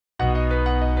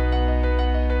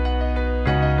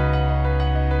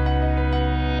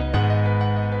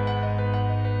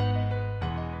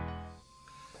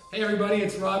Hey everybody,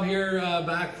 it's Rob here,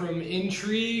 back from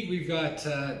Intrigue. We've got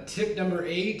tip number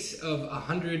 8 of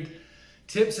 100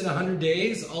 tips in 100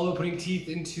 days, all about putting teeth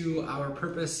into our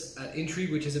purpose at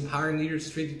Intrigue, which is empowering leaders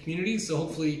to strengthen communities. So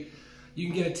hopefully you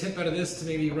can get a tip out of this to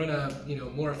maybe run a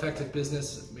more effective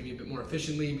business, maybe a bit more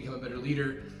efficiently, become a better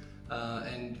leader,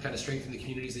 and kind of strengthen the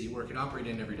communities that you work and operate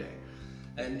in every day.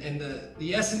 And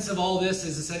the essence of all this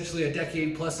is essentially a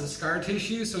decade plus of scar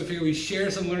tissue. So we figure we share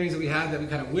some learnings that we had that we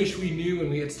kind of wish we knew when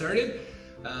we had started,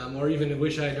 or even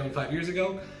wish I had known 5 years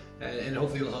ago. And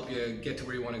hopefully it'll help you get to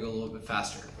where you want to go a little bit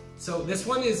faster. So this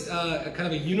one is kind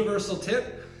of a universal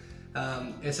tip.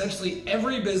 Essentially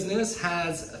every business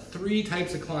has 3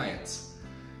 types of clients: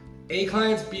 A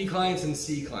clients, B clients, and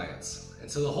C clients.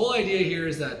 And so the whole idea here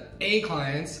is that A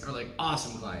clients are like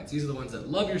awesome clients. These are the ones that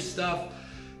love your stuff.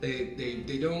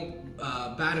 They don't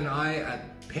bat an eye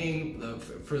at paying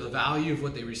for the value of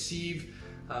what they receive.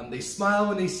 They smile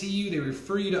when they see you, they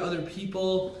refer you to other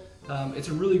people. It's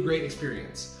a really great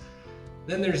experience.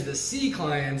 Then there's the C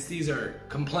clients. These are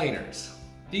complainers.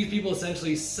 These people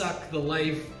essentially suck the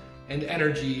life and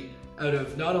energy out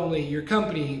of not only your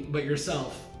company, but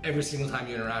yourself every single time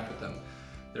you interact with them.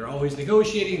 They're always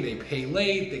negotiating, they pay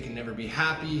late, they can never be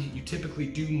happy. You typically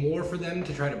do more for them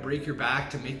to try to break your back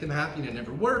to make them happy, and it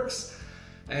never works.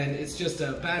 And it's just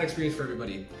a bad experience for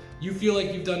everybody. You feel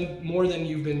like you've done more than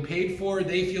you've been paid for,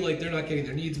 they feel like they're not getting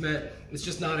their needs met. It's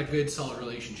just not a good, solid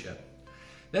relationship.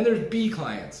 Then there's B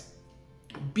clients.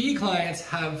 B clients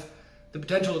have the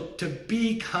potential to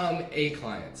become A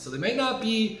clients. So they may not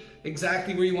be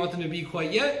exactly where you want them to be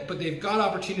quite yet, but they've got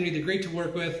opportunity, they're great to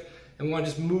work with, and we want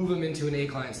to just move them into an A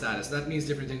client status. That means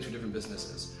different things for different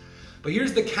businesses. But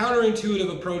here's the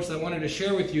counterintuitive approach that I wanted to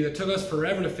share with you that took us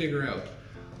forever to figure out.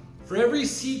 For every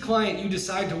C client you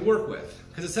decide to work with,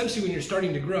 because essentially when you're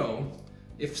starting to grow,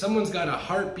 if someone's got a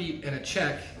heartbeat and a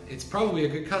check, it's probably a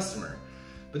good customer.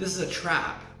 But this is a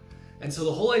trap. And so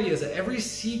the whole idea is that every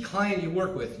C client you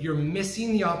work with, you're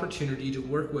missing the opportunity to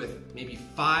work with maybe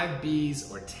 5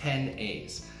 Bs or 10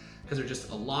 As, because they're just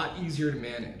a lot easier to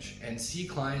manage. And C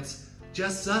clients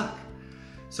just suck.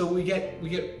 So we get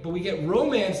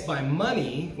romanced by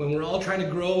money when we're all trying to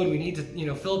grow and we need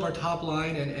to fill up our top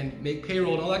line and make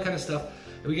payroll and all that kind of stuff.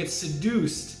 And we get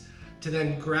seduced to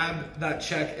then grab that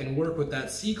check and work with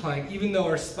that C client, even though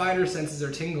our spider senses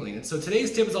are tingling. And so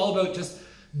today's tip is all about just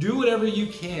do whatever you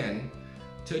can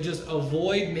to just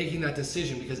avoid making that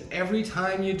decision, because every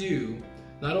time you do,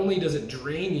 not only does it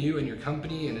drain you and your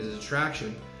company and as a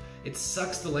distraction, it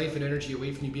sucks the life and energy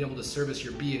away from you being able to service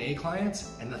your B and A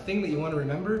clients. And the thing that you want to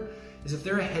remember is if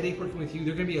they're a headache working with you,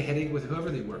 they're going to be a headache with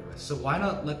whoever they work with. So why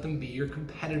not let them be your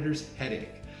competitor's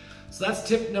headache? So that's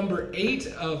tip number 8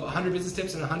 of 100 business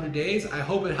tips in 100 days. I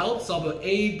hope it helps. It's all about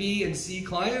A, B, and C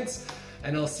clients,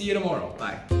 and I'll see you tomorrow.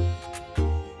 Bye.